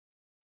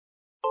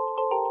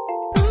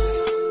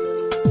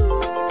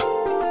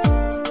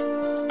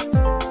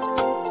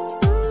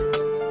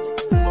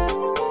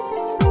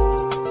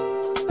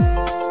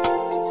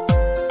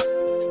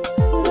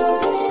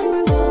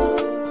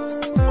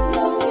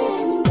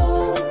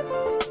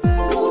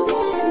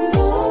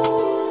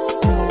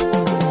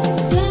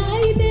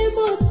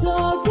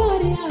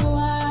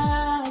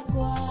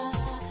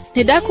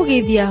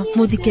Nĩndakũgeithia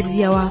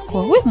mũthikĩrĩria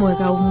wakwa, wĩ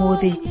mwega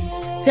umuthi.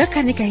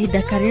 Gaka nĩ kahinda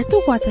karĩa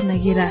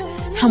tũgwatanagira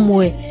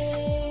hamwe,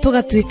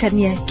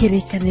 tugatuĩkania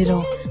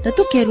kĩrĩkanĩro na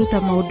tukeruta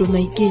maũndũ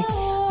maingĩ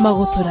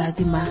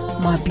magũtũrathima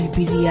ma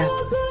Biblia.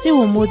 Rĩu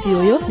ũmũthĩ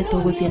ũyũ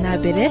nĩtũgũthiĩ na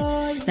mbere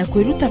na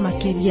kwĩruta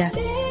makĩria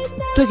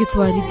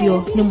tũgĩtwarithio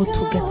nĩ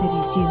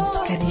mũtungatĩri James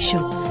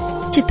Karisho.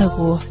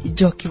 Njĩtagwo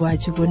Njoki wa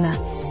Njuguna.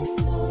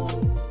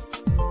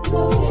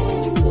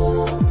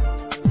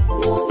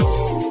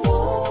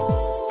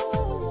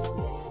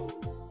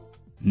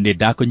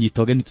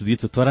 Nĩndakũnyita ũgeni tũthiĩ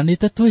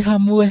tũtwaranĩte twĩ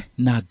hamwe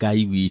na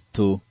Ngai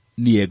witũ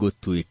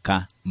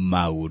nĩegũtwĩka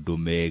maũndũ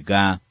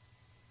mega.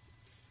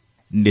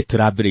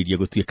 Nĩtũrambĩrĩirie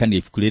gũtuĩkania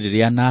ibuku rĩrĩ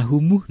rĩa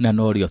Nahumu, na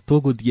norĩo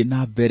tũgũthiĩ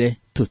na mbere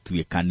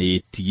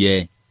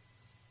tũtuĩkanĩtie.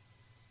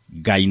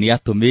 Ngai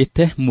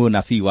nĩatũmĩte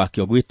mũnabii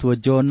wake ũgwĩtwo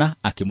Jona,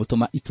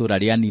 akĩmũtũma itũũra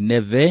rĩa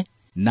Nineve,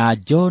 na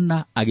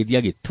Jona agĩthiĩ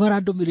agĩtwara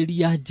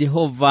ndũmĩrĩri ya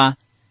Jehova,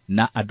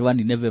 na andũ a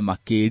Nineve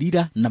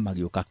makĩrira na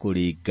magĩũka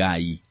kũrĩ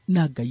Ngai,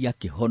 na Ngai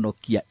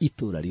akĩhonokia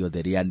itũũra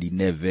rĩothe rĩa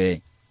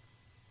Nineve.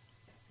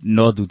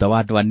 No thutha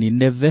wa andũ a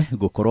Nineve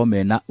gũkorwo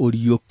mena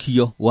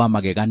ũriũkio wa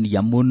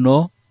magegania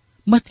mũno,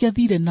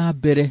 matiathire na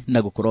mbere na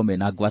gũkorwo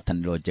mena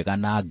ngwatanĩro njega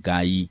na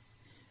Ngai.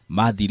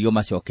 Mathirio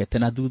macokete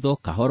na thutha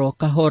kahora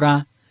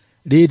kahora,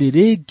 rĩrĩ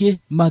rĩngĩ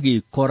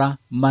magĩkora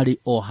marĩ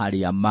o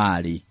harĩa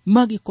marĩ,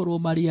 magĩkorwo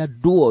marĩ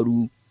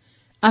andũ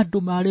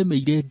andũ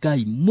maremeire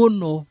Ngai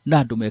mũno,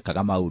 na andũ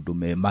mekaga maũndũ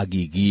me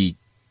magigi.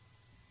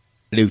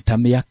 Rĩu ta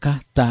mĩaka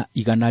ta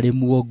 100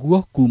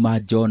 ũguo kuma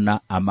Jona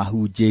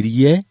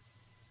amahunjĩrie,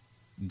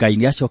 Ngai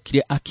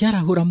nĩacokire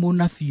akĩarahũra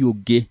mũnabii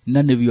ũngĩ,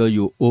 na nĩwe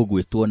ũyũ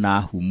ũgwĩtwo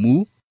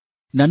Nahumu.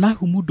 Na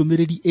Nahumu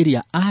ndũmĩrĩri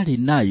ĩrĩa arĩ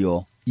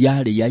nayo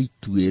yarĩ ya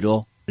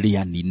ituĩro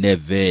rĩa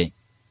Nineve.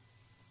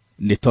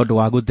 Nĩ tondũ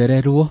wa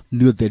gũthererwo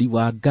nĩ ũtheri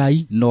wa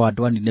Ngai, no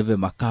andũ a Nineve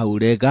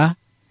makaũrega.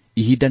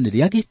 Ihinda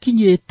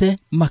nĩrĩagĩkinyĩte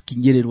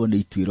makinyĩrĩrwo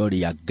nĩ ituĩro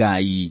rĩa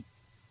Ngai.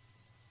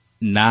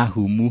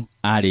 Nahumu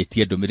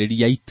arĩtie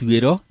ndũmĩrĩri ya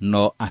ituĩro,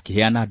 no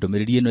akĩheana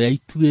ndũmĩrĩri ĩno ya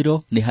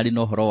ituĩro nĩ harĩ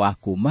na ũhoro wa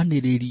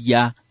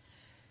kũmanĩrĩria,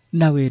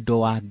 na wendo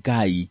wa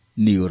Ngai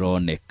nĩ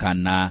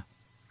ũronekana.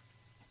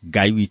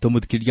 Ngai witũ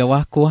mũthikĩrĩria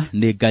wakwa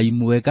nĩ Ngai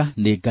mwega,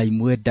 nĩ Ngai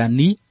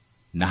mwendani,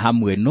 na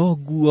hamwe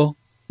noguo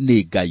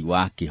nĩ Ngai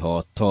wa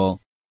kĩhoto.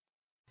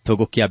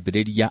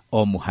 Tũgũkĩambĩrĩria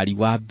o mũhari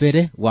wa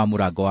mbere wa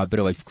mũrango wa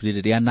mbere wa ibuku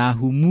rĩrĩ rĩa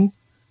Nahumu,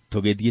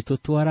 tũgĩthiĩ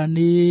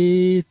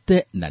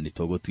tũtwaranĩte na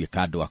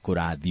nĩtũgũtuĩka andũ a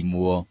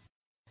kũrathimwo.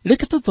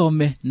 Reke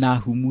tũthome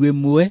Nahumu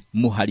 1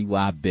 mũhari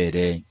wa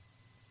mbere.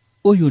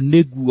 Ũyũ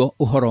nĩguo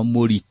ũhoro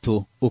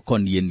mũritũ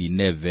ũkoniĩ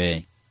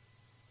Nineve.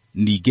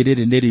 Ningĩ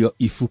rĩrĩ nĩrĩo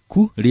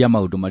ibuku rĩa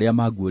maũndũ marĩa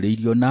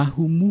maguũrĩirio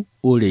Nahumu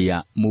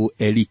ũrĩa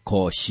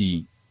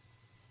Mũelikoshi.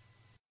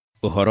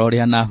 Ũhoro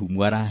ũrĩa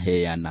Nahumu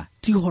araheana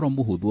ti ũhoro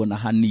mũhũthũ na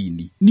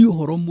hanini, nĩ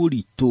ũhoro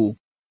mũritũ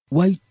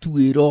wa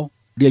ituĩro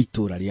rĩa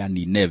itũũra rĩa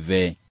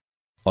Nineve.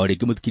 O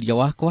rĩngĩ mũthikĩrĩria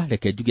wakwa,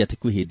 reke njuge atĩ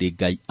kwĩ hĩndĩ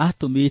Ngai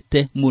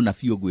atũmĩte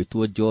mũnabii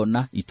ũgwĩtwo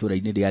Jona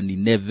itũũra-inĩ rĩa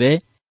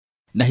Nineve,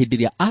 na hĩndĩ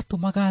ĩrĩa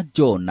atũmaga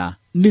Jona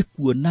nĩ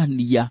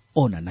kuonania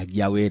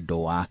onanagia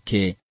wendo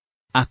wake,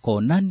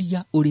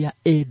 akonania ũrĩa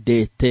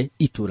endete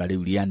itũũra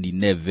rĩu rĩa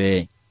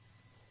Nineve.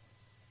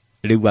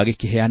 Rĩu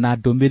agĩkĩheana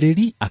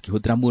ndũmĩrĩri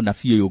akĩhũthĩra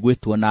mũnabii ũyũ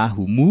ũgwĩtwo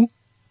Nahumu,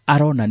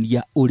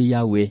 aronania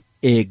ũrĩa we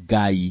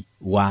Ngai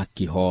wa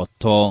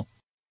kĩhoto.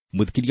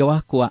 Mũthikĩrĩria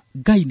wakwa,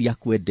 Ngai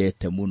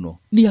nĩakwendete mũno,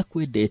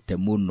 nĩakwendete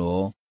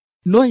mũno.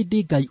 No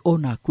ĩndĩ Ngai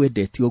ona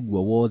akwendete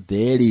ũguo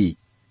wothe-rĩ,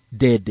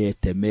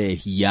 ndendete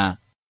mehia.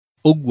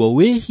 Ũguo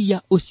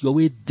wĩhia ũcio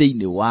wĩ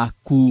thĩinĩ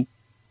waku,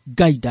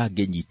 Ngai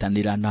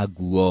ndangĩnyitanĩra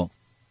naguo.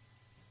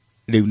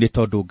 Rĩu nĩ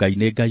tondũ Ngai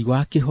nĩ Ngai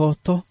wa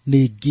kĩhoto,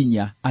 nĩ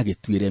nginya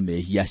agĩtuĩre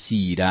mehia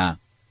ciira.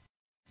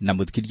 Na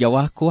mũthikĩrĩria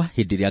wakwa,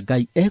 hĩndĩ ĩrĩa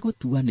Ngai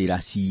egũtuanĩra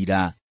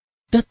ciira,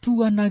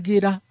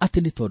 ndatuanagĩra atĩ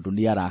nĩ tondũ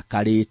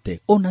nĩarakarĩte,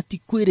 ona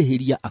ti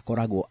kwĩrĩhĩria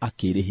akoragwo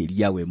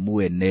akĩrĩhĩria we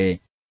mwene.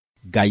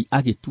 Ngai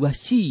agĩtua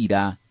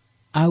ciira,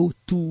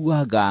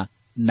 autuaga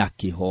na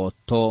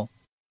kĩhoto,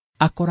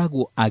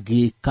 akoragwo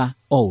agĩka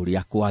o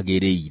ũrĩa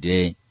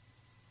kwagĩrĩire.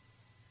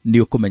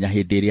 Nĩ ũkũmenya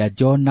hĩndĩ ĩrĩa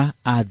Jona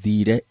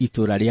athire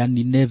itũũra rĩa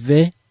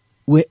Nineve,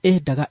 we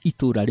endaga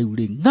itũũra rĩu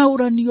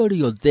rĩng'aũranio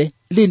rĩothe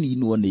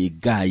rĩninwo nĩ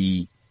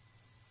Ngai.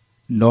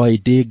 No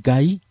ĩndĩ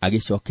Ngai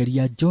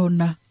agĩcokeria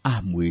Jona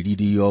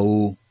amwĩrire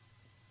ũũ: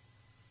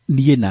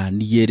 niĩ na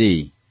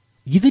niĩ-rĩ,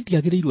 githĩ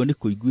ndiagĩrĩirwo nĩ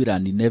kũiguĩra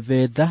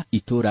Nineve tha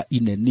itũũra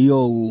inene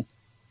ũũ?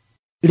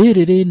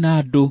 Rĩrĩ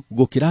rĩna andũ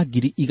gũkĩra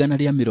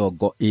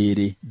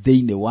 120,000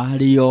 thĩinĩ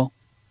warĩo,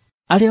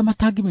 arĩa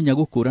matangĩmenya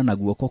gũkũũrana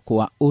guoko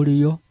kwa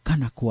ũrĩo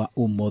kana kwa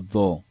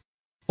ũmotho,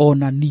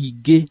 ona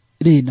ningĩ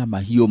rĩna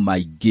mahiũ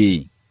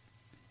maingĩ.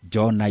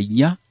 Jona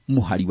 4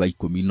 mũhari wa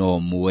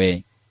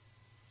 11.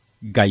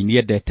 Ngai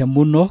nĩendete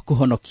mũno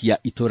kũhonokia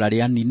itũũra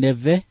rĩa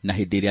Nineve, na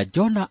hĩndĩ ĩrĩa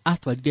Jona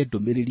atwarire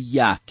ndũmĩrĩri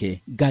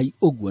yake, Ngai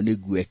ũguo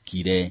nĩguo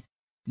ekire,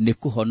 nĩ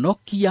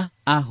kũhonokia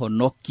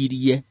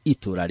ahonokirie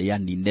itũũra rĩa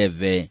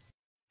Nineve.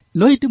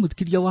 No ĩndĩ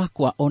mũthikĩrĩria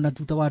wakwa, ona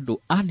thutha wa andũ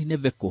a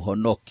Nineve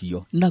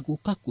kũhonokio na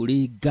gũka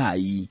kũrĩ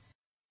Ngai,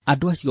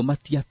 andũ acio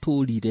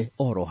matiatũrire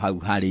oro hau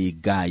harĩ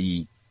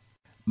Ngai.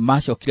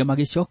 Macokire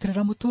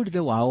magĩcokerera mũtũrĩre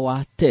wao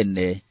wa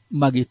tene,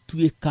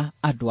 magĩtuĩka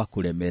andũ a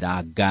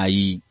kũremera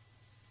Ngai.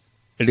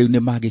 Rĩu nĩ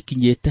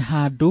magĩkinyĩte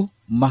handũ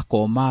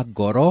makoma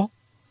ngoro,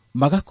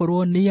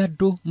 magakorwo nĩ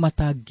andũ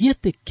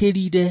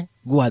matangĩetĩkĩrire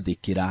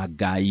gwathĩkĩra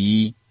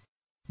Ngai.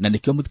 Na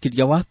nĩkĩo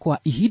mũthikĩrĩria wakwa,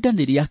 ihinda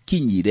nĩ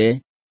rĩakinyire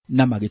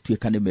na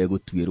magĩtuĩka nĩ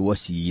megũtuĩrwo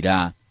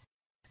ciira.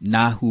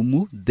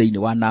 Nahumu thĩinĩ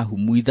wa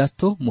Nahumu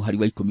 3 mũhari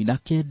wa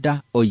 19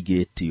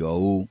 oigĩte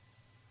ũũ: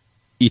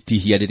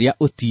 itihia rĩrĩa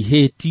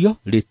ũtihĩtio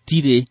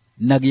rĩtirĩ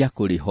na gĩa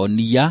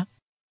kũrĩhonia,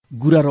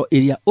 nguraro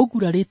ĩrĩa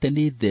ũgurarĩte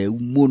nĩ theu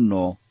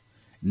mũno.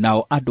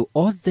 Nao andũ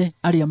othe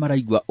arĩa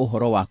maraigua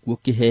ũhoro waku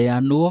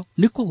ũkĩheanwo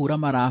nĩ kũhũra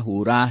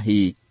marahũra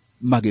hĩ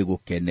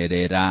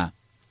magĩgũkenerera.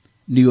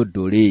 Nĩ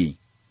ũndũ rĩ,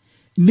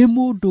 nĩ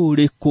mũndũ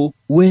ũrĩkũ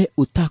we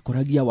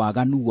ũtakoragia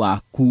waganu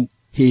waku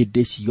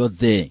hĩndĩ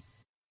ciothe?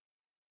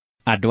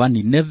 Andũ a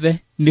Nineve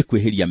nĩ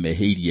kwĩhĩria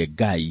mehĩirie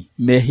Ngai,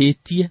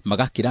 mehĩtie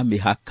magakĩra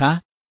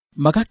mĩhaka,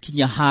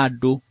 magakinya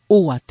handũ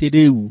ũũ atĩ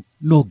rĩu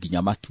no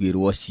nginya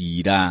matuĩrwo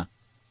ciira.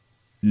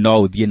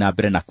 No ũthiĩ na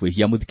mbere na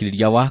kwĩhia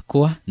mũthikĩrĩria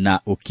wakwa,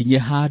 na ũkinye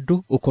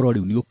handũ ũkorwo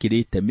rĩu nĩ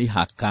ũkĩrĩte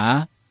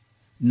mĩhaka,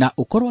 na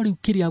ũkorwo rĩu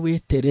kĩrĩa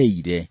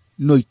wetereire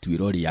no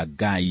ituĩro rĩa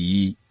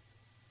Ngai.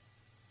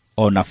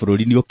 Ona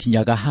bũrũri nĩ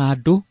ũkinyaga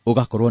handũ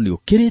ũgakorwo nĩ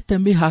ũkĩrĩte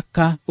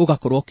mĩhaka,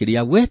 ũgakorwo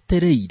kĩrĩa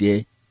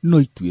wetereire no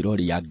ituĩro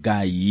rĩa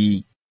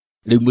Ngai.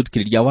 Rĩu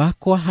mũthikĩrĩria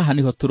wakwa, haha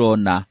nĩho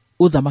tũrona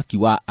ũthamaki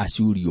wa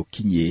Ashuri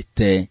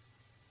ũkinyĩte.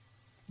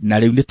 Na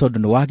rĩu nĩ tondũ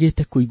nĩ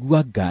wagĩte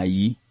kũigua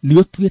Ngai, nĩ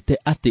ũtuĩte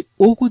atĩ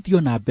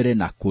ũgũthiĩ na mbere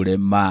na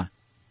kũrema.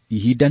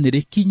 Ihinda nĩ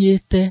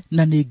rĩkinyĩte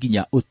na nĩ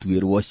nginya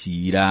ũtuĩrwo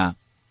ciira.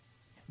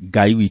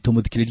 Ngai witũ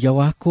mũthikĩrĩria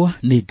wakwa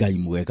nĩ Ngai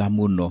mwega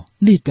mũno,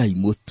 nĩ Ngai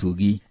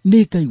mũtugi,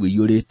 nĩ Ngai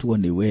wĩiyũrĩtwo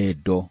nĩ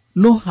wendo,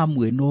 no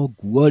hamwe no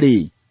guo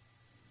rĩ,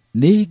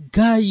 nĩ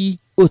Ngai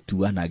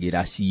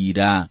ũtuanagĩra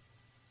ciira.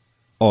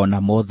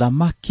 Ona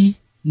mothamaki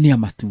nĩ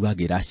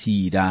amatuagĩra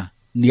ciira.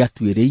 Nĩ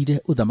atuĩrĩire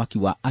ũthamaki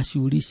wa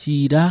Ashuri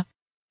ciira,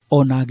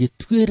 ona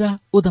agĩtuĩra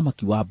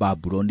ũthamaki wa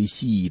Babuloni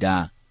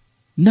ciira.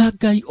 Na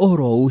Ngai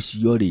oro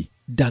ũcio rĩ,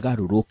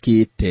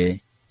 ndagarũrũkĩte,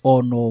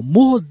 ona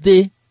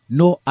ũmũthĩ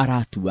no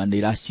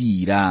aratuanĩra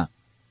ciira.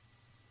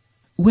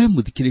 We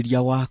mũthikĩrĩria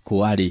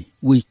wakwa rĩ,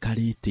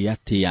 wĩikarĩte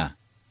atĩa?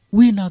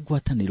 Wĩna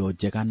ngwatanĩro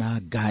njega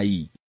na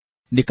Ngai?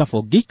 Nĩ kaba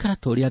ũngĩikara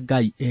ta ũrĩa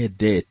Ngai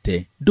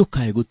endete,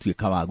 ndũkae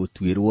gũtuĩka wa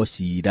gũtuĩrwo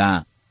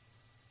ciira.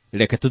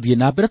 Reke tũthiĩ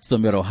na mbere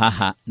tũthomero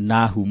haha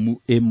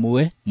Nahumu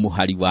 1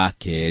 mũhari wa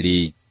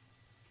 2.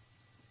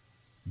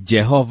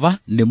 Jehova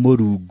nĩ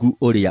Mũrungu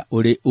ũrĩa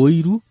ũrĩ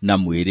ũiru na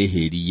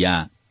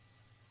mwĩrĩhĩria.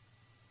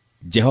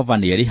 Jehova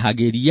nĩ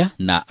erĩhagĩria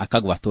na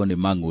akagwatwo nĩ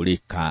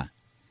mang'ũrĩka.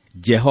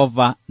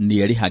 Jehova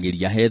nĩ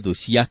erĩhagĩria hethu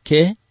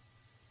ciake,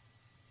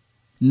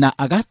 na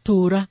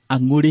agatũũra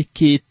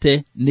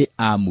ang'ũrĩkĩte nĩ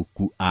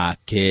amuku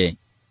ake.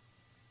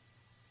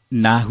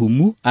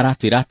 Nahumu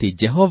aratwĩra atĩ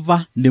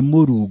Jehova nĩ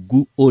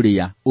Mũrungu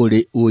ũrĩa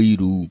ũrĩ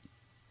ũiru.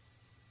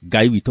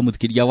 Ngai witũ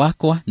mũthikĩrĩria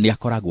wakwa nĩ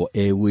akoragwo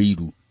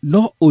ũiru,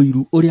 no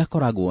ũiru ũrĩa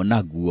akoragwo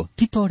naguo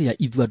ti ta ũrĩa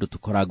ithuĩ andũ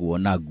tũkoragwo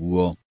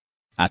naguo.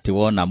 Atĩ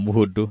wona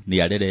mũndũ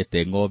nĩ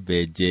arerete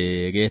ng'ombe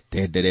njege,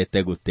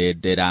 tenderete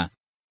gũtendera,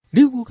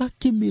 rĩu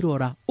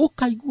ũgakĩmĩrora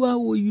ũkaigua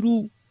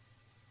ũiru,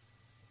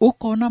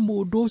 ũkona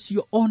mũndũ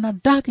ũcio ona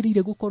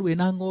ndagĩrĩire gũkorwo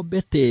ena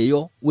ng'ombe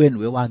teyo, we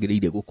nĩwe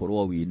wagĩrĩire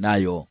gũkorwo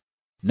wĩnayo.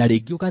 Na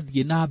rĩngĩ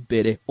ũgathiĩ na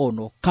mbere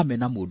ona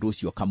ũkamena mũndũ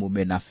ũcio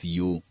ũkamũmena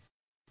biũ.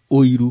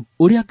 Ũiru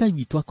ũrĩa Ngai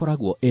witũ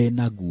akoragwo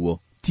enaguo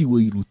ti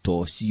ũiru ta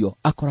ũcio,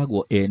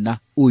 akoragwo ena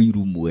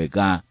ũiru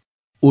mwega.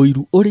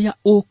 Ũiru ũrĩa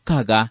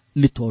ũkaga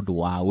nĩ tondũ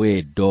wa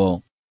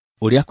wendo.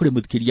 Ũrĩa kũrĩ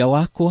mũthikĩrĩria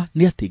wakwa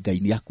nĩ atĩ Ngai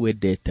nĩ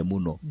akwendete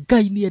mũno.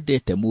 Ngai nĩ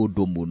endete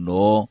mũndũ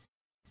mũno.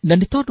 Na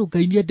nĩ tondũ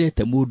Ngai nĩ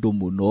endete mũndũ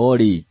mũno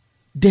rĩ,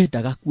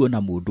 ndendaga kuona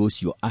mũndũ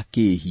ũcio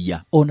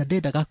akĩhia, ona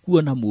ndendaga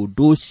kuona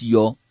mũndũ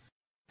ũcio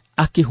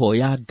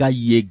akĩhoya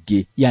ngai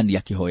ĩngĩ, yani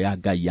akĩhoya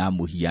ngai ya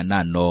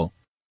mũhianano.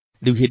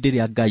 Rĩu hĩndĩ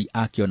ĩrĩa Ngai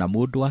akĩona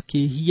mũndũ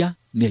akĩhia,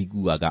 nĩ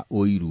aiguaga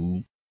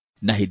ũiru,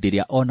 na hĩndĩ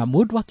ĩrĩa ona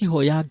mũndũ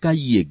akĩhoya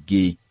ngai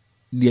ĩngĩ,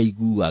 nĩ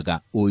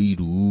aiguaga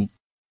ũiru.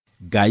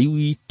 Ngai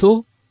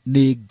witũ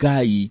nĩ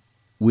Ngai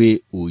wĩ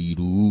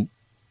ũiru.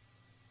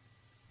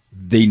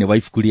 Thĩinĩ wa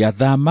ibuku rĩa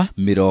Thama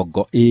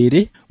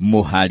 20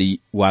 mũhari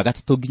wa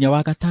 3 nginya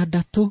wa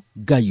 6,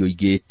 Ngai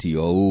oigĩte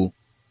ũũ: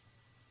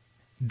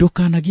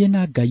 ndũkanagie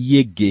na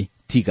ngai ĩngĩ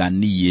tiga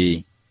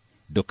niĩ.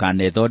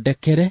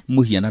 Ndũkanethondekere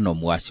mũhianano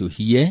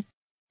mwacũhie,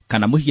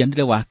 kana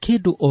mũhianĩre wa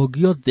kĩndũ o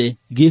gĩothe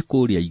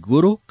gĩkũrĩa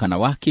igũrũ, kana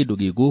wa kĩndũ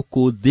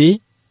gĩgũkũ thĩ,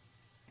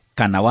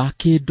 kana wa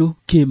kĩndũ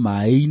kĩ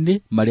maaĩ-inĩ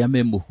marĩa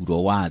me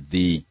mũhuro wa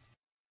thĩ.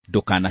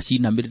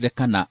 Ndũkanacinamĩrĩre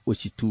kana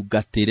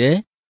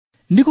ũcitungatĩre,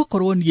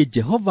 nĩgũkorwo niĩ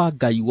Jehova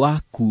Ngai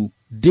waku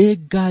ndĩ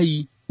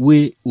Ngai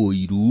wĩ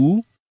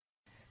ũiru,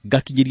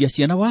 ngakinyĩria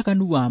ciana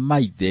waganu wa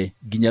maithe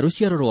nginya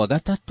rũciaro rwa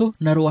 3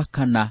 na rwa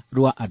 4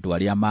 rwa andũ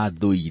arĩa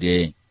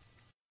mathũire.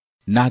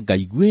 Na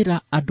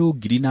ngaiguĩra andũ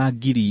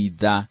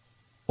 10,000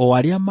 o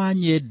arĩa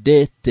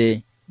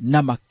manyendete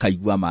na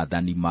makaigua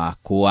maathani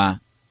makwa.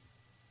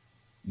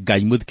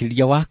 Ngai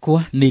muthikiriria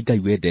wakwa nĩ Ngai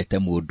wendete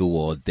mũndũ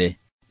wothe.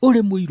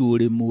 Uri mũiru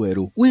uri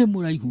mweru, wi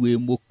mũraihu wi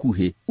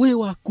mũkuhĩ, wi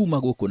wa kuma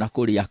gũkũ na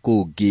kũrĩa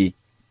kũngĩ,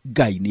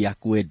 Ngai nĩ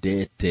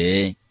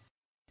akwendete.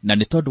 Na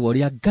nĩ tondũ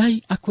ũrĩa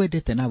Ngai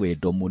akwendete na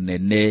wendo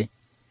mũnene,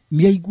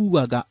 nĩ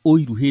aiguaga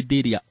ũiru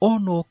hĩndĩ ĩrĩa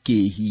ona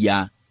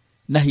ũkĩhia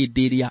na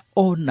hĩndĩ ĩrĩa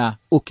ona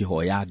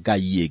ũkĩhoya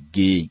Ngai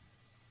ĩngĩ.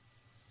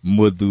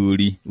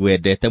 Mũthuri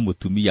wendete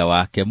mũtumia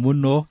wake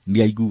mũno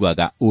nĩ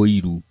aiguaga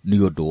ũiru nĩ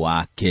ũndũ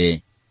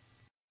wake.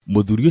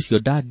 Mũthuri ũcio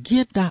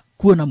ndangĩenda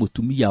kuona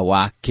mũtumia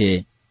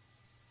wake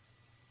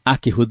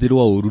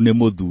akĩhũthĩrwo ũru nĩ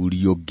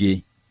mũthuri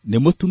ũngĩ. Nĩ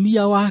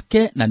mũtumia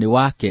wake na nĩ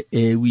wake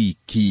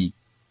wiki.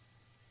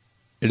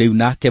 Rĩu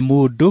nake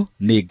mũndũ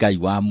nĩ Ngai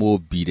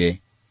wamũmbire.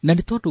 Na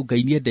nĩ tondũ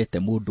Ngai nĩendete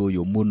mũndũ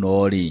ũyũ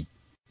mũno-rĩ,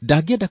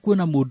 ndangĩenda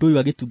kuona mũndũ ũyũ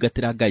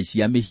agĩtungatĩra ngai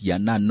cia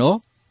mĩhianano,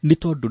 nĩ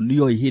tondũ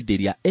nĩoĩ hĩndĩ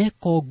ĩrĩa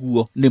eka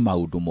ũguo nĩ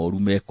maũndũ moru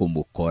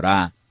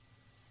mekũmũkora.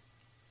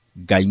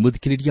 Ngai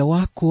mũthikĩrĩria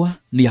wakwa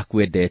nĩ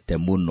akwendete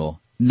mũno,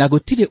 na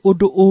gũtirĩ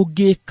ũndũ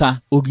ũngĩka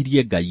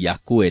ũgirie Ngai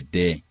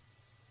akwende.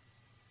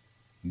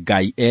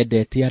 Ngai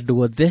endete andũ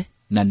othe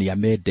na nĩ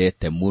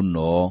amendete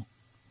mũno.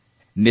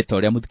 Nĩ ta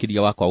ũrĩa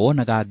mũthikĩrĩria wakwa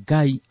wonaga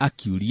Ngai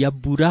akiuria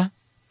mbura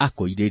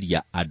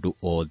akoirĩria andũ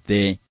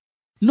othe.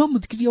 No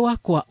mũthikĩrĩria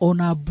wakwa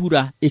ona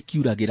mbura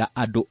ĩkiuragĩra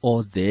andũ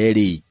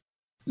othe-rĩ,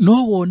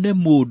 no wone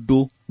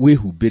mũndũ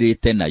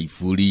wĩhumbĩrĩte na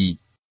iburi.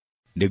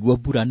 Nĩguo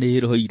mbura nĩ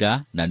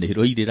ĩroira na nĩ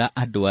ĩroirĩra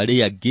andũ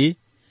arĩa angĩ,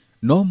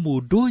 no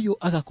mũndũ ũyũ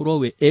agakorwo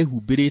we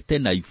ehumbĩrĩte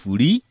na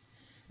iburi,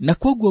 na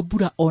koguo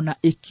mbura ona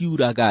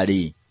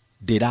ĩkiuraga-rĩ,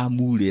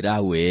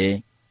 ndĩramurĩra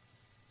we.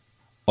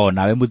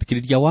 Onawe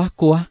mũthikĩrĩria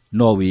wakwa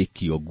no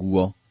wĩke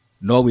ũguo,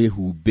 no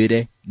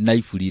wĩhumbĩre na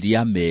iburi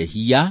rĩa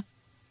mehia,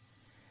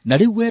 na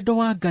rĩu wendo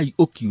wa Ngai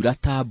ũkiura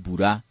ta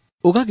mbura,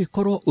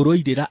 ũgagĩkorwo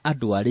ũroirĩra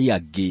andũ arĩa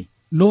angĩ,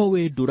 no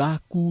we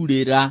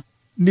ndũrakurĩra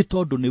nĩ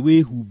tondũ nĩ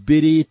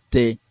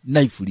wĩhumbĩrĩte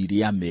na iburi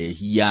rĩa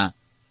mehia.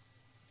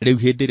 Rĩu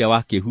hĩndĩ ĩrĩa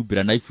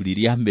wakĩhumbĩra na iburi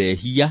rĩa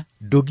mehia,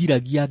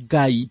 ndũgiragia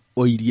Ngai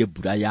oirie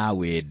mbura ya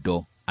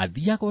wendo.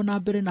 Athiaga na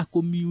mbere na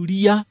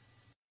kũmiuria,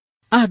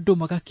 andũ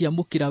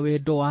magakĩamũkĩra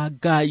wendo wa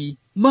Ngai,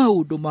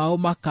 maũndũ mao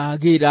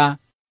makagĩra.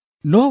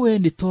 No we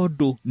nĩ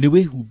tondũ nĩ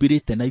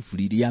wĩhumbĩrĩte na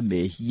iburi rĩa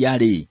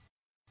mehia-rĩ,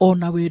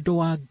 ona wendo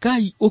wa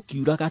Ngai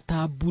ũkiuraga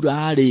ta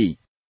mbura-rĩ,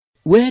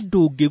 we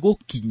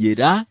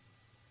ndũngĩgũkinyĩra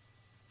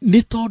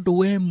nĩ tondũ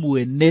we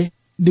mwene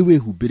nĩ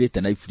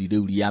wĩhumbĩrĩte na iburi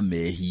rĩu rĩa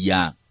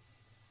mehia.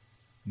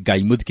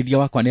 Ngai mũthikĩrĩria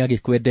wakwa nĩ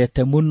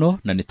agĩkwendete mũno,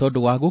 na nĩ tondũ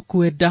wa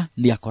gũkwenda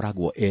nĩ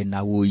akoragwo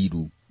ena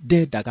ũiru.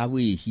 Ndendaga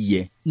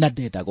wĩhie na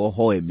ndendaga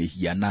ũhoe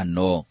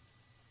mĩhianano.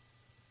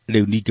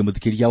 Rĩu ningĩ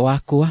mũthikĩrĩria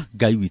wakwa,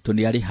 Ngai witũ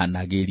nĩ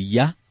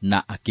arĩhanagĩria, na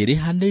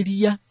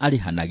akĩrĩhanĩria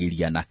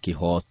arĩhanagĩria na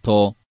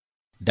kĩhoto.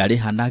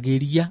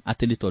 Ndarĩhanagĩria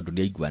atĩ nĩ tondũ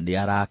nĩ aigua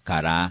nĩ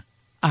arakara,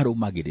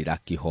 arũmagĩrĩra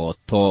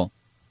kĩhoto.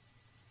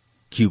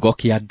 Kiugo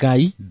kĩa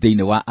Ngai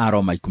thĩinĩ wa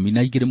Aroma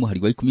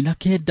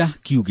 12:19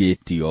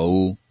 kiugĩte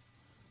ũũ: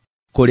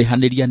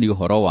 kũrĩhanĩria nĩ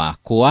ũhoro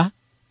wakwa,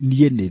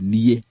 niĩ nĩ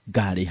niĩ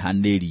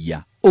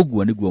ngarĩhanĩria.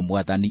 Ũguo nĩguo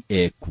Mwathani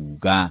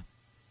ekuga.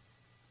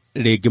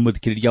 Rĩngĩ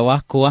mũthikĩrĩria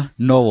wakwa,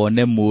 no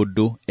wone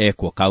mũndũ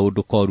ekwo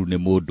kaũndũ koru nĩ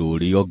mũndũ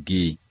ũrĩa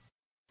ũngĩ.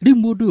 Rĩu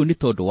mũndũ ũyũ nĩ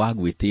tondũ wa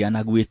gwĩtĩĩa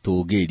na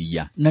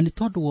gwĩtũũgĩria, na nĩ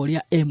tondũ wa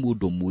ũrĩa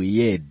mũndũ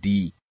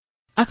mwĩyendi,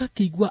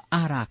 agakĩigua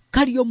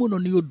arakario mũno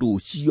nĩ ũndũ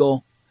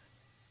ũcio,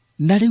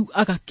 na rĩu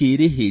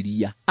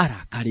agakĩrĩhĩria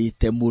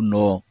arakarĩte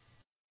mũno.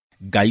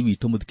 Ngai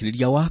witũ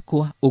mũthikĩrĩria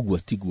wakwa, ũguo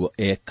tiguo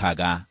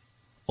ekaga.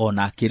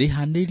 Ona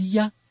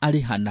akĩrĩhanĩria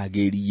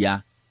arĩhanagĩria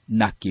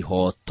na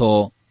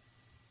kĩhoto.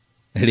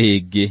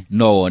 Rĩngĩ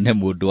no wone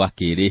mũndũ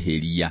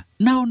akĩrĩhĩria,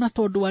 na ona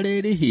tondũ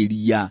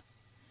arerĩhĩria,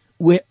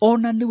 we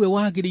ona nĩwe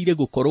wagĩrĩire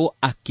gũkorwo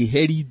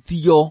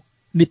akĩherithio,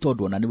 nĩ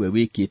tondũ ona nĩwe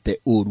wĩkĩte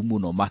ũru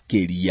mũno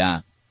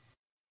makĩria.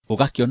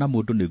 Ũgakĩona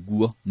mũndũ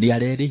nĩguo nĩ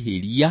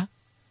arerĩhĩria,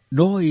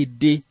 no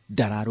ĩndĩ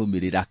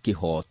ndararũmĩrĩra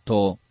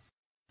kĩhoto.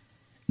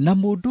 Na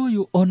mũndũ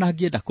ũyũ ona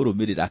angĩenda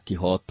kũrũmĩrĩra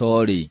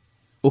kĩhoto-rĩ,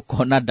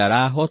 ũkona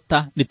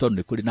ndarahota, nĩ tondũ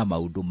nĩ kũrĩ na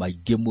maũndũ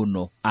maingĩ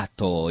mũno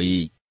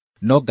atoĩ.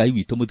 No Ngai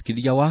witũ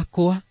mũthikĩrĩria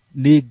wakwa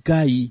nĩ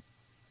Ngai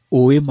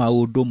ũĩ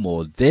maũndũ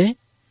mothe,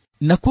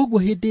 na koguo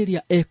hĩndĩ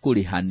ĩrĩa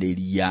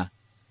ekũrĩhanĩria,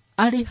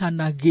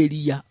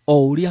 arĩhanagĩria o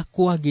ũrĩa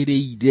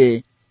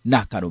kwagĩrĩire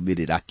na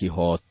akarũmĩrĩra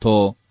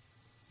kĩhoto.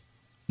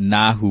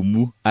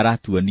 Nahumu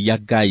aratuonia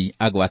Ngai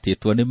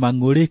agwatĩtwo nĩ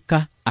mang'ũrĩka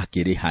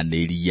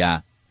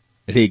akĩrĩhanĩria.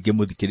 Rĩngĩ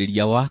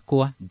mũthikĩrĩria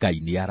wakwa, Ngai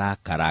nĩ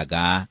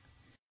arakaraga.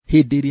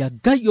 Hĩndĩ ĩrĩa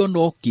Ngai ona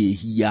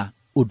ũkĩhia,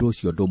 ũndũ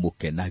ũcio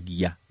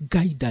ndũmũkenagia.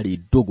 Ngai ndarĩ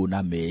ndũgũ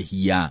na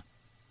mehia.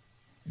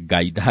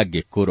 Ngai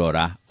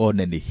ndangĩkũrora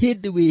one nĩ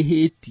hĩndĩ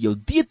wĩhĩtie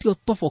ũthiĩte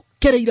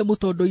ũtobokereire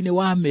mũtondo-inĩ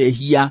wa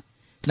mehia,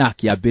 na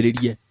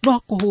akĩambĩrĩrie no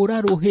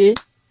kũhũra rũhĩ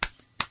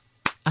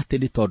atĩ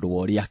nĩ tondũ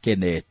wa ũrĩa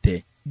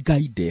akenete.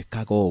 Ngai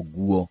ndekaga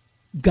ũguo.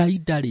 Ngai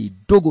ndarĩ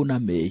ndũgũ na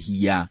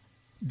mehia,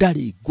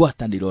 ndarĩ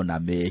ngwatanĩro na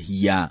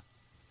mehia.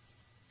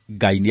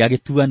 Ngai nĩ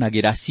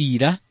agĩtuanagĩra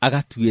ciira,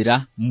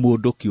 agatuĩra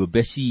mũndũ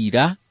kĩũmbe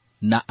ciira,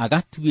 na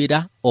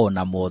agatuĩra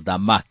ona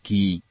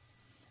mothamaki.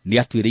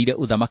 Nĩatuĩrĩire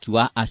ũthamaki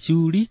wa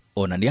Ashuri,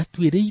 ona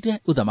nĩatuĩrĩire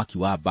ũthamaki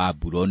wa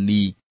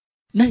Babuloni.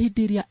 Na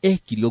hĩndĩ ĩrĩa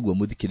ekire ũguo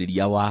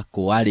mũthikĩrĩria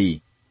wakwa-rĩ,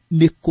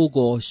 nĩ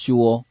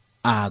kũgocwo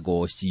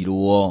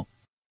agocirwo.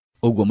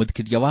 Ũguo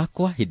mũthikĩrĩria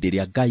wakwa, hĩndĩ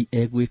ĩrĩa Ngai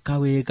egwĩka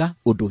wega,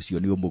 ũndũ ũcio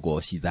nĩ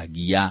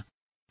ũmũgocithagia.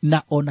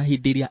 Na ona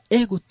hĩndĩ ĩrĩa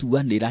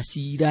egũtuanĩra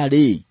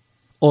ciira-rĩ,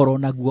 oro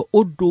naguo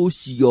ũndũ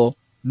ũcio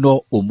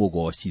no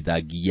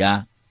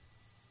ũmũgocithagia.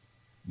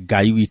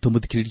 Ngai witũ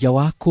mũthikĩrĩria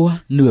wakwa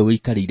nĩwe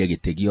wĩikarĩire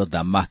gĩtĩ gĩa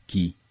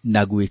ũthamaki,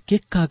 na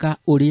gwĩkĩkaga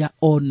ũrĩa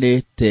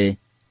onete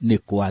nĩ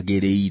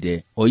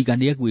kwagĩrĩire. Oiga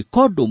nĩ egwĩka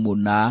ũndũ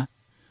mũna,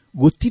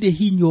 gũtirĩ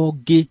hinya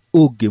ũngĩ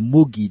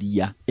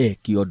ũngĩmũgiria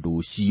eke ũndũ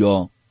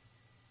ũcio.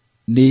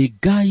 Nĩ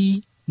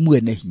Ngai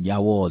mwene hinya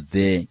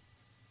wothe.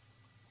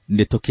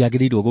 Nĩ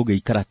tũkĩagĩrĩirwo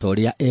gũgĩikara ta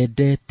ũrĩa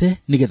endete,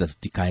 nĩgetha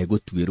tũtikae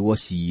gũtuĩrwo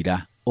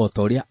ciira, o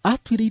ta ũrĩa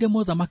atuĩrĩire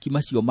mothamaki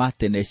macio ma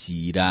tene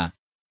ciira.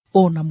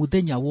 Ona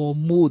mũthenya wa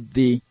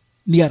ũmũthĩ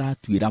nĩ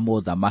aratuĩra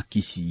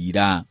mothamaki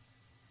ciira.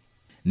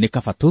 Nĩ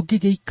kaba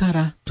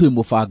tũngĩgĩikara twĩ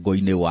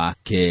mũbango-inĩ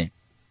wake.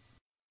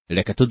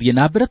 Reke tũthiĩ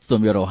na mbere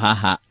tũthome oro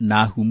haha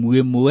Nahumu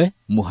 1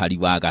 mũhari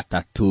wa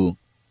 3.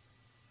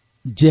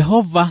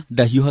 Jehova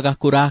ndahiũhaga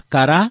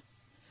kũrakara,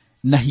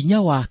 na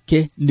hinya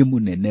wake nĩ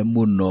mũnene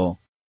mũno.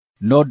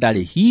 No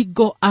ndarĩ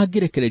hingo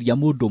angĩrekereria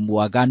mũndũ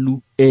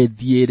mwaganu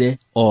ethiĩre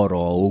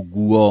oro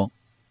ũguo.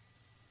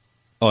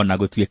 Ona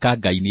gũtuĩka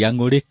Ngai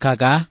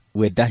nĩang'ũrĩkaga,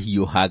 we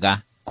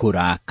ndahiũhaga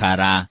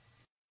kũrakara.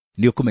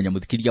 Nĩ ũkũmenya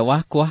mũthikĩria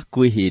wakwa,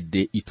 kwĩ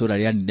hĩndĩ itũũra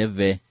rĩa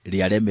Nineve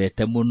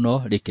rĩaremete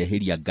mũno,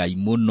 rĩkehĩria Ngai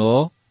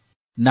mũno.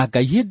 Na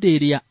Ngai hĩndĩ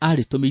ĩrĩa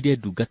arĩtũmĩire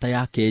ndungata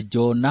yake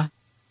Jona,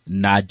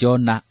 na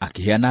Jona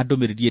akĩheana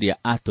ndũmĩrĩri ĩrĩa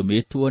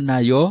atũmĩtwo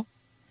nayo,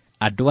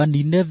 andũ a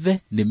Nineve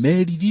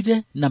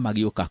nĩmeririre na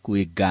magĩũka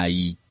kwĩ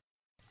Ngai.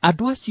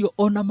 Andũ acio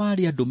ona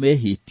marĩ andũ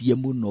mehĩtie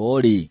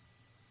mũno-rĩ,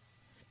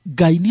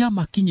 Ngai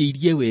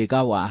nĩamakinyĩirie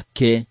wega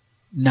wake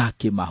na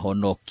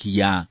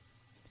akĩmahonokia.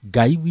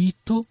 Ngai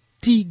witũ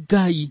ti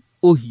Ngai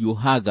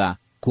ũhiũhaga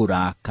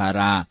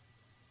kũrakara.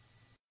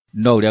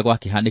 No ũrĩa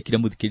gwakĩhanĩkire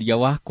mũthikĩria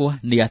wakwa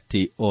nĩ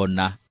atĩ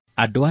ona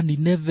andũ a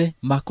Nineve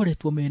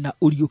makoretwo mena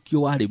ũriũkio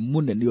warĩ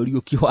mũnene,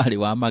 ũriũkio warĩ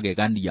wa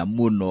magegania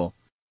mũno.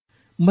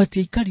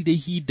 Matiaikarire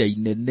ihinda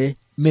inene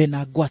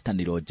mena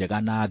ngwatanĩro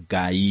njega na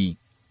Ngai.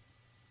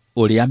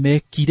 Ũrĩa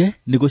mekire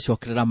nĩ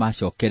gũcokerera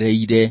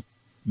macokereire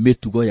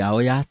mĩtugo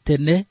yao ya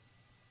tene,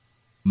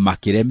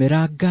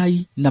 makĩremera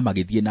Ngai na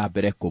magĩthiĩ na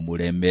mbere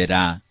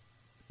kũmũremera.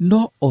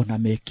 No ona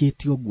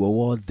mekĩte ũguo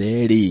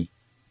wothe-rĩ,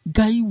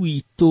 Ngai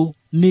witũ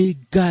nĩ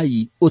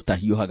Ngai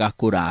ũtahiũhaga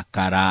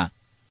kũrakara.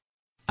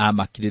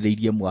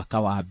 Amakirĩrĩirie mwaka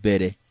wa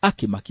mbere,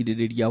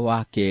 akĩmakirĩrĩria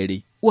wa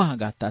kerĩ, wa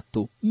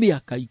gatatũ,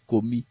 mĩaka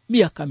 10,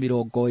 mĩaka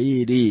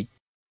 20,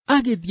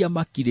 agĩthiĩ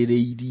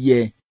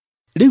amakirĩrĩirie.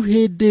 Rĩu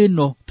hĩndĩ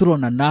ĩno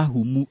tũrona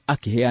Nahumu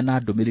akĩheana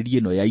ndũmĩrĩri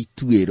ĩno ya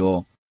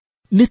ituĩro.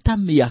 Nĩ ta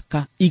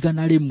mĩaka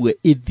 100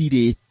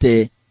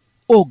 ĩthirĩte,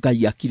 o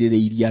Ngai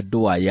akirĩrĩirie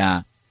andũ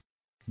aya.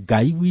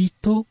 Ngai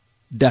witũ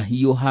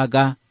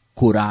ndahiũhaga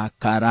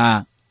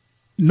kũrakara.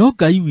 No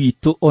Ngai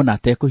witũ ona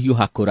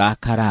tekũhiũha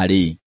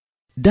kũrakara-rĩ,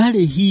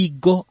 ndarĩ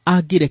hingo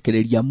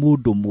angĩrekereria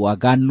mũndũ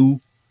mwaganu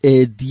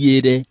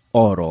ethiĩre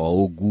oro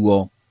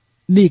ũguo.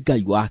 Nĩ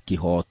Ngai wa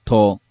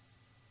kĩhoto.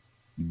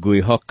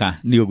 Ngwĩhoka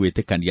nĩ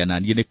ũgwĩtĩkania na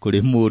niĩ nĩ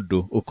kũrĩ mũndũ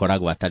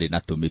ũkoragwo atarĩ na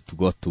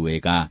tũmĩtugo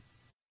twega.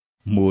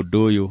 Mũndũ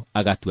ũyũ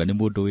agatua nĩ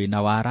mũndũ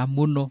wĩna wara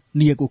mũno,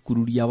 nĩ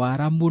egũkururia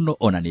wara mũno,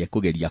 ona nĩ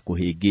ekũgeria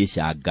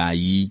kũhĩngĩca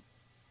Ngai.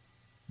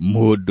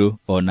 Mũndũ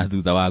ona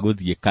thutha wa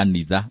gũthiĩ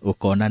kanitha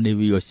ũkona nĩ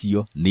we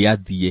ũcio nĩ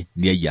athiĩ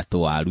nĩ aiya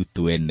tũwaru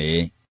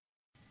twene.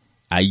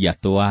 Aiya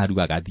tũwaru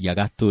agathiĩ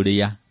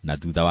agatũrĩa, na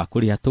thutha wa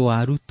kũrĩa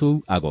tũwaru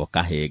tũu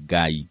agoka he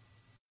Ngai.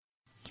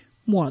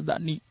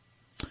 Mwathani,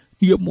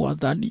 niĩ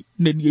Mwathani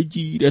nĩ niĩ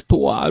njiyire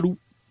tũwaru,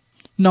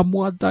 na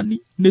Mwathani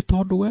nĩ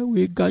tondũ we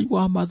wĩ Ngai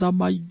wa matha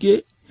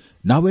maingĩ,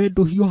 na we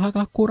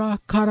ndũhiũhaga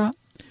kũrakara,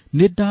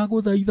 nĩ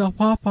ndagũthaitha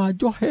Baba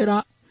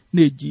njohera,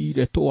 nĩ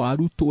njiyire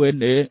tũwaru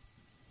twene.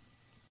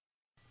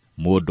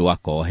 Mũndũ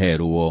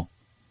akoherwo.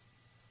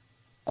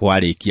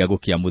 Kwarĩkia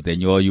gũkĩa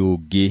mũthenya ũyũ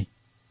ũngĩ,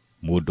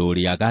 mũndũ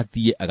ũrĩa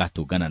agathiĩ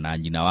agatũngana na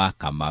nyina wa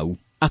Kamau,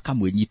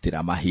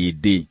 akamwĩnyitĩra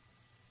mahĩndĩ.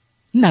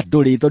 Na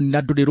ndũrĩ thoni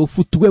na ndũrĩ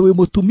rũbutu, we wĩ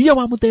mũtumia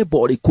wa mũthemba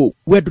ũrĩkũ?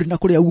 We ndũrĩ na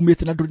kũrĩa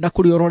umĩte na ndũrĩ na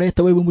kũrĩa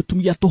ũrorete, we wĩ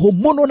mũtumia tũhũ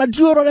mũno, na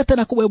ndiũrorete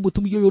na kũwe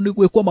mũtumia ũyũ nĩ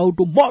gwĩkwo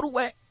maũndũ moru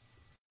we.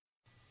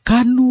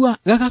 Kanua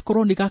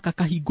gagakorwo nĩ gaka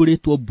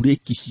kahingũrĩtwo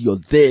mburĩki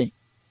ciothe.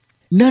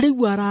 Na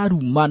rĩu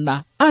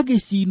ararumana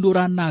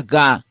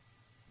agĩcinũranaga,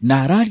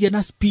 na araria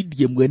na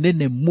spidi ĩmwe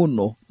nene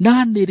mũno,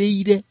 na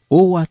anĩrĩire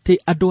ũũ atĩ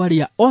andũ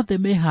arĩa othe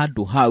me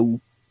handũ hau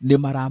nĩ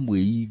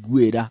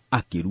maramwĩiguĩra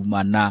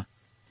akĩrumana.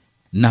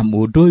 Na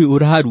mũndũ ũyũ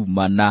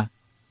ũrarumana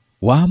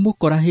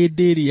wamũkora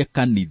hĩndĩ ĩrĩa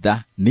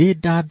kanitha nĩ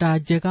ndanda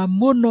njega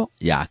mũno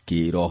ya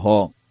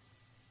kĩroho.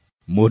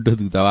 Mũndũ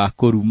thutha wa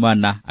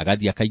kũrumana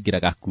agathiĩ akaingĩra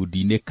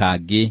gakundi-inĩ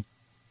kangĩ,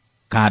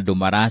 kandũ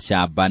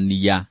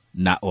maracambania,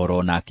 na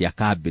oro nake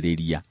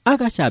akambĩrĩria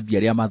agacambia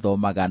arĩa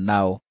mathomaga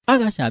nao,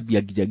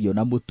 agacambia nginyagia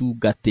na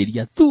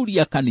mũtungatĩri, athuri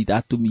a kanitha,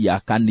 atumia a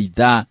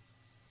kanitha.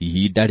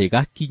 Ihinda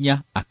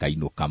rĩgakinya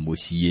akainũka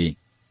mũciĩ.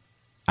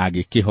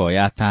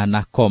 Agĩkĩhoya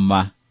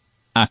atanakoma,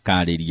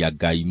 akarĩria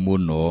Ngai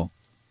mũno.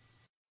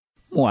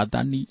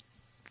 Mwathani,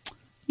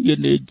 niĩ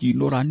nĩ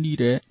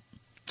njinũranire.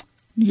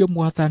 Niĩ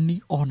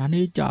Mwathani, ona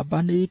nĩ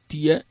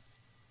njambanĩtie.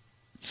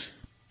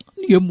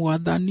 Niĩ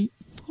Mwathani,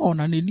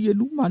 ona nĩ niĩ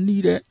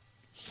numanire.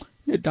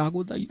 Nĩ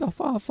ndagũthaitha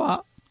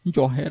Baba,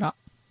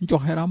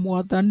 njohera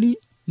Mwathani,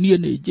 niĩ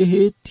nĩ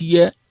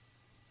njĩhĩtie.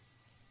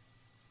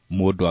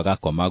 Mũndũ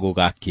agakoma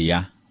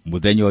gũgakĩa.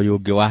 Mũthenya ũyũ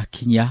ũngĩ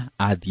wakinya,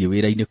 athiĩ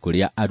wĩra-inĩ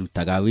kũrĩa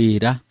arutaga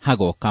wĩra,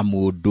 hagoka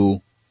mũndũ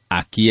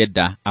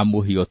akĩenda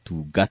amũhe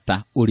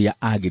ũtungata ũrĩa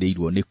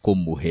agĩrĩirwo nĩ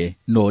kũmũhe,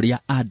 na ũrĩa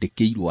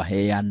andĩkĩirwo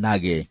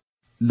aheanage,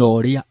 na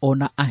ũrĩa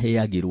ona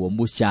aheagĩrwo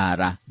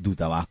mũcara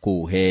thutha wa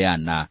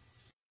kũũheana.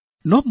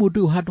 No mũndũ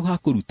ũyũ handũ ha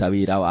kũruta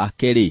wĩra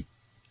wake-rĩ,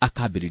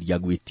 akambĩrĩria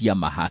gwĩtia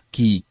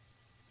mahaki.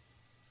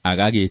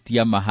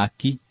 Agagĩtia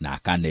mahaki na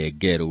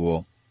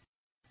akanengerwo.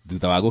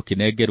 Thutha wa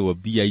gũkĩnengerwo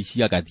mbia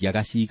ici, agathiĩ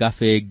agaciga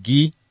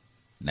bengi,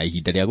 na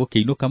ihinda rĩa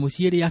gũkĩinũka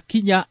mũciĩ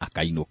rĩakinya,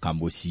 akainũka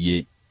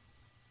mũciĩ.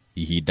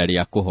 Ihinda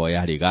rĩa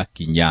kũhoya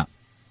rĩgakinya.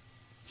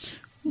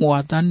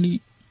 Mwathani,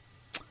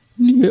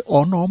 niĩ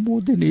ona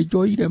ũmũthĩ nĩ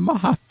njoire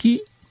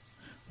mahaki.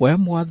 We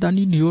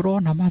Mwathani, nĩ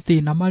ũrona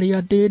mathĩna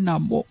marĩa ndĩ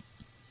namo.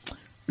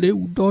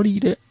 Rĩu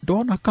ndorire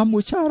ndona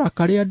kamũcara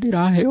karĩa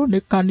ndĩraheo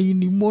nĩ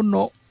kanini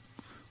mũno.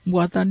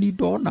 Mwathani,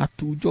 ndona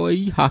tu njoe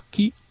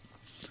ihaki.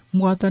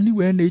 Mwathani,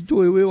 we nĩ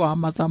njũĩ wĩ wa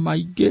matha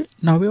maingĩ,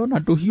 na we ona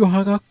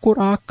ndũhiũhaga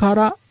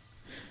kũrakara.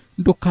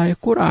 Ndũkae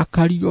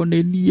kũrakario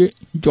nĩ niĩ,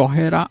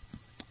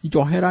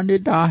 njohera nĩ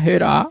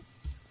ndahera.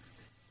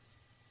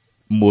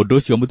 Mũndũ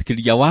ũcio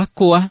mũthikĩrĩria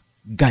wakwa,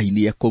 Ngai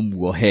nĩ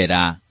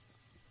ekũmuohera.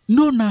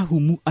 No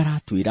Nahumu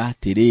aratwĩra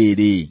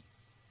atĩrĩrĩ,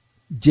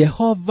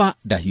 Jehova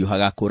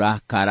ndahiũhaga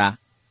kũrakara,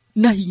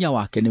 na hinya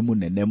wake nĩ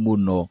mũnene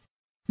mũno.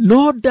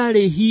 No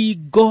ndarĩ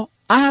hingo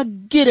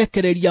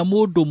angĩrekereria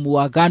mũndũ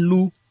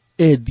mwaganu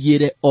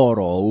ethiĩre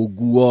oro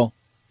ũguo.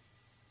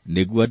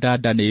 Nĩguo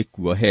ndanda nĩ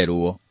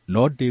kuoherwo,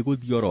 no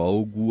ndĩgũthiĩ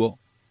oro ũguo.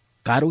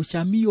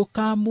 Karũcamio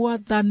ka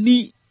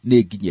Mwathani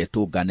nĩ nginya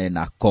tũngane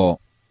nako.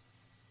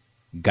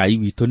 Ngai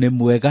witũ nĩ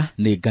mwega,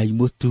 nĩ Ngai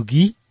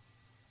mũtugi,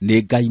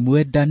 nĩ Ngai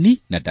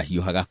mwendani, na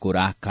ndahiũhaga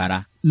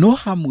kũrakara. No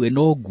hamwe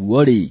no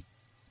guo-rĩ,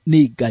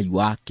 nĩ Ngai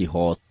wa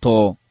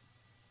kĩhoto.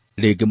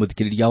 Rĩngĩ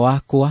mũthikĩrĩria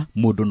wakwa,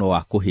 mũndũ no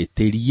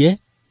akũhĩtĩrie,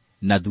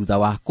 na thutha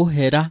wa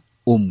kũhera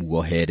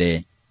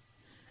ũmuohere.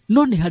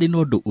 No nĩ harĩ na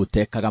ũndũ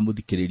ũtekaga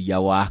mũthikĩrĩria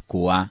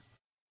wakwa.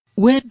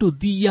 We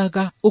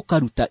ndũthiaga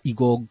ũkaruta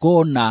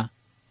igongona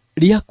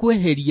rĩa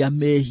kweheria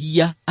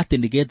mehia atĩ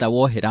nĩgetha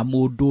wohera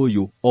mũndũ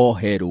ũyũ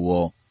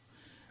oherwo.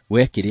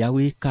 We kĩrĩa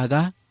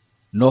wĩkaga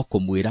no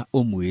kũmwĩra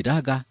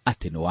ũmwĩraga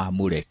atĩ nĩ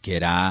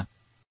wamũrekera.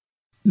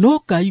 No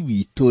Ngai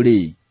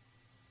witũ-rĩ,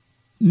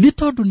 nĩ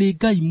tondũ nĩ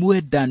Ngai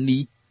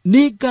mwendani,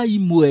 nĩ Ngai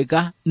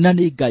mwega, na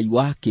nĩ Ngai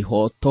wa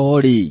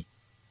kĩhoto-rĩ,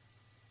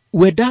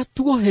 we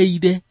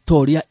ndatuoheire ta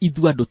ũrĩa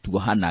ithuĩ andũ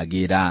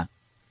tuohanagĩra.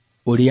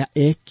 Ũrĩa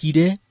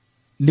ekire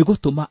nĩ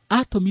gũtũma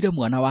atũmire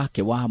mwana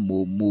wake wa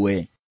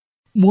mũmwe.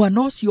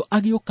 Mwana ũcio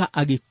agĩũka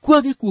agĩkua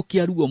gĩkuũ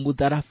kĩa ruo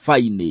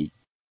mũtharaba-inĩ,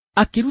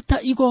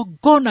 akĩruta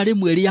igongona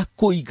rĩmwe rĩa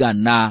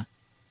kũigana,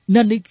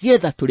 na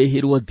nĩgetha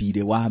tũrĩhĩrwo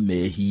thirĩ wa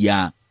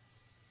mehia.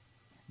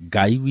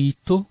 Ngai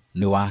witũ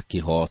nĩ wa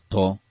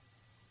kĩhoto.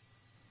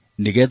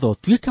 Nĩgetha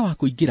ũtuĩke wa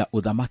kũingĩra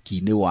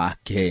ũthamaki-inĩ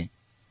wake,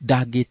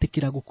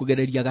 ndangĩtĩkĩra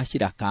gũkũgereria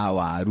gacĩra ka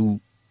waru.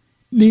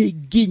 Nĩ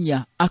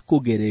nginya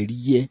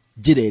akũgererie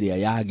njĩra ĩrĩa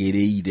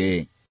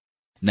yagĩrĩire.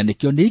 Na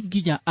nĩkĩo nĩ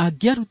nginya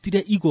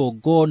angĩarutire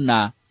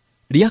igongona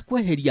rĩa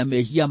kweheria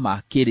mehia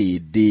ma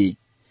kĩrĩndĩ,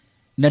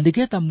 na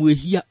nĩgetha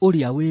mwĩhia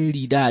ũrĩa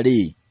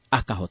wĩrira-rĩ,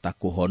 akahota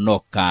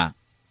kũhonoka.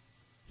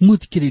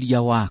 Mũthikĩrĩria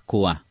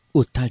wakwa,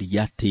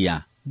 ũtariĩ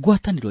atĩa?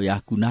 Ngwatanĩro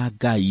yaku na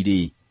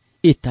Ngai-rĩ,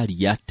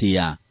 ĩtariĩ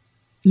atĩa?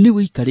 Nĩ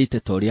wĩikarĩte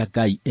ta ũrĩa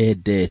Ngai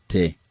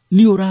endete?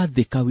 Nĩ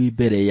ũrathĩka wĩ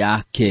mbere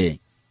yake?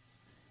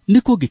 Nĩ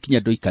kũngĩkinya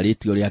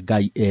ndũikarĩte ũrĩa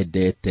Ngai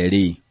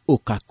endete-rĩ,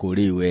 ũka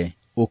kũrĩ we,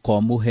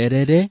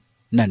 ũkomũherere,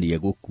 na nĩ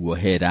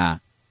egũkuohera.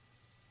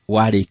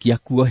 Warĩkia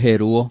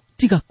kuoherwo,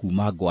 tiga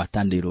kuma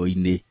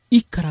ngwatanĩro-inĩ,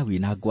 ikara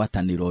wĩna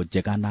ngwatanĩro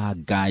njega na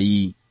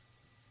Ngai.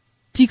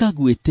 Tiga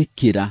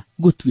gwĩtĩkĩra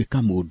gũtuĩka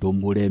mũndũ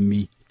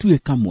mũremi,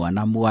 tuĩka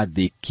mwana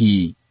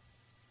mwathĩki.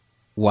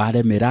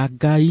 Waremera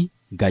Ngai,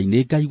 Ngai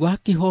nĩ Ngai wa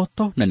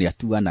kĩhoto, na nĩ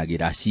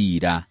atuanagĩra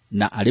ciira,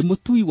 na arĩ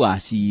mũtui wa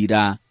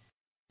ciira.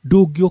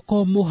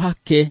 Ndũngĩũka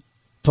mũhake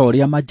ta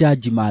ũrĩa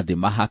majaji ma thĩ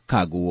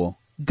mahakagwo.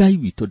 Ngai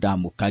witũ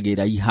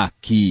ndamũkagĩra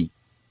ihaki.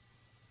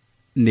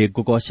 Nĩ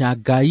ngũgoca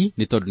Ngai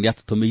nĩ tondũ nĩ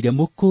atũtũmĩire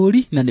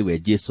mũkũũri, na nĩwe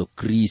Jesũ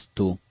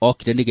Kristo.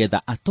 Okire nĩgetha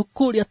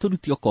atũkũũre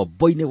atũrutie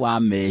ũkombo-inĩ wa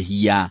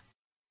mehia.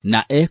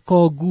 Na eka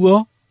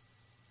ũguo,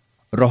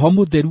 Roho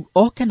Mũtheru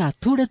oke na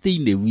atũũre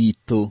thĩinĩ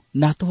witũ,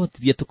 na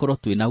atũhotithie tũkorwo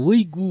twĩna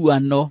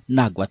wĩiguano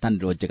na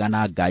ngwatanĩro njega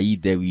na Ngai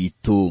Ithe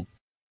witũ.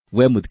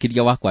 We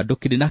mũthikĩria wakwa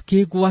ndũkĩrĩ na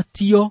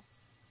kĩgwatio,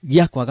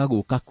 gĩa kwaga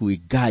gũka kwĩ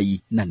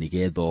Ngai na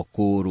nĩgetha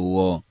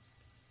ũkũrwo.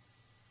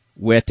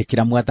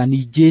 Wetĩkĩra Mwathani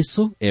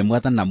Jesũ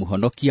mwathani na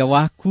mũhonokia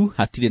waku,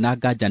 hatirĩ na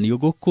nganja nĩ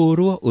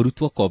ũgũkũrwo,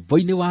 ũrutwo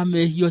kombo-inĩ wa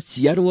mehia,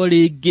 ciarwo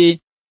rĩngĩ,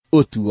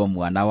 ũtuo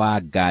mwana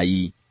wa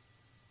Ngai.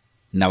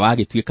 Na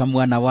wagĩtuĩka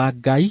mwana wa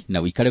Ngai na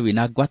wĩikare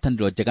wĩna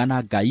ngwatanĩro njega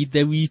na Ngai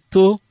ithe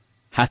witũ,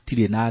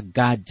 hatirĩ na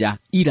nganja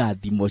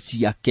irathimo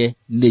ciake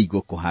nĩ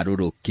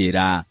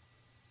igũkũharũrũkĩra.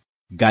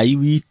 Ngai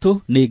witũ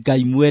nĩ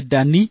Ngai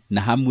mwendani,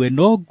 na hamwe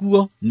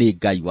noguo nĩ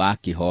Ngai wa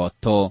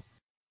kĩhoto.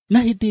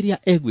 Na hĩndĩ ĩrĩa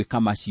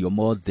egwĩka macio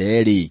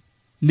mothe-rĩ,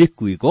 nĩ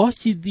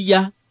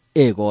kwĩgocithia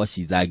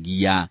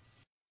egocithagia.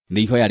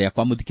 Nĩ ihoya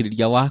rĩakwa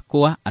mũthikĩrĩria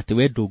wakwa atĩ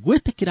we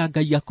ndũgwĩtĩkĩra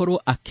Ngai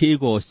akorwo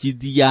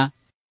akĩgocithia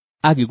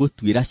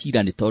agĩgũtuĩra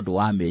cira nĩ tondũ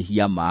wa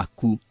mehia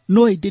maku,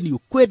 no ĩndĩ nĩ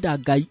ũkwenda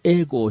Ngai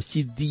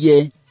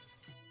egocithie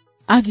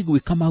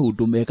agĩgwĩka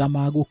maũndũ mega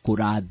ma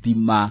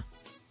gũkũrathima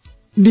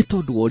nĩ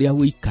tondũ wa ũrĩa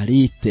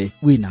wĩikarĩte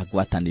wĩna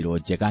ngwatanĩro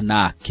njega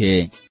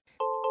nake.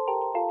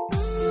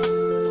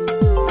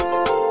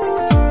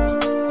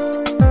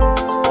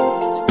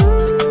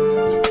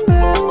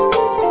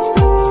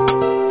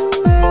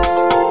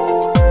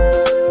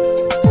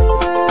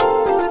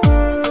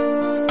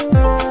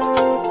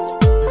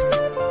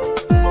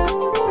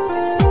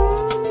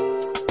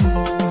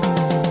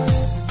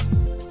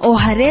 O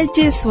harĩa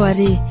Jesũ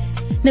arĩ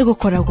nĩ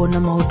gũkoragwo na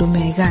maũndũ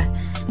mega,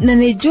 na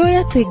nĩ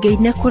njũĩ atĩ Ngai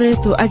nĩ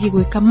akoretwo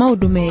agĩgwĩka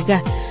maũndũ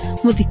mega.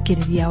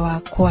 Mũthikĩrĩria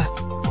wakwa,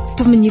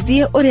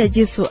 tũmenyithie ũrĩa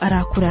Jesũ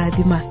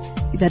arakũrathima.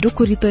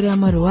 Ithandũkũ ritũ rĩa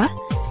marũa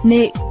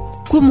nĩ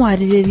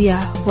kwĩmwarĩrĩria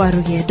wa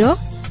rũgendo,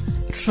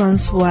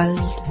 Transworld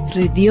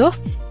Radio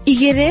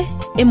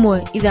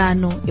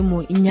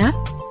 21514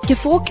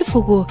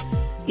 kibugu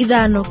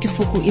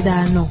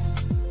 555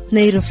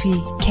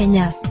 Nairobi,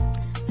 Kenya.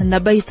 Na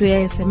namba itũ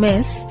ya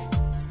SMS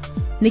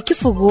ni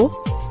kibugu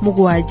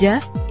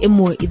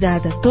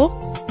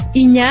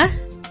 716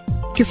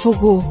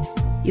 kibugu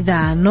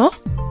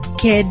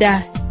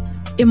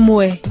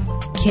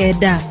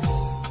 519.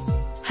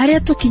 Harĩa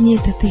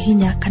tũkinyĩte ti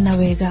hinya kana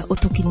wega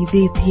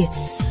ũtũkinyithĩtie,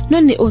 no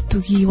nĩ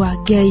ũtugi wa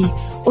Ngai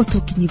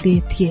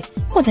ũtũkinyithĩtie.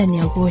 Mwathani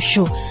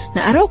agocwo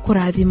na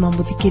arokũrathima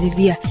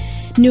mũthikĩrĩria,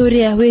 nĩ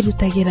ũrĩa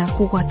wĩrutagĩra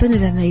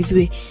kũgwatanĩra na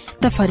ithuĩ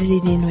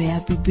tabarĩra-inĩ ĩno ya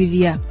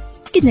Biblia.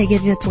 Kinyagia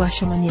rĩrĩa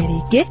tũgacemania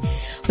rĩngĩ,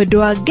 wendo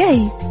wa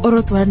Ngai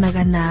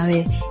ũrotwaranaga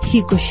nawe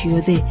hingo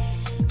ciothe.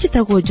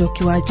 Njĩtagwo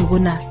Njoki wa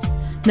Njuguna,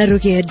 na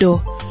rũgendo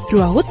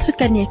rwa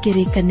gũtuĩkania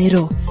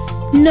kĩrĩkanĩro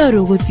no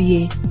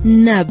rũgũthiĩ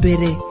na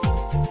mbere.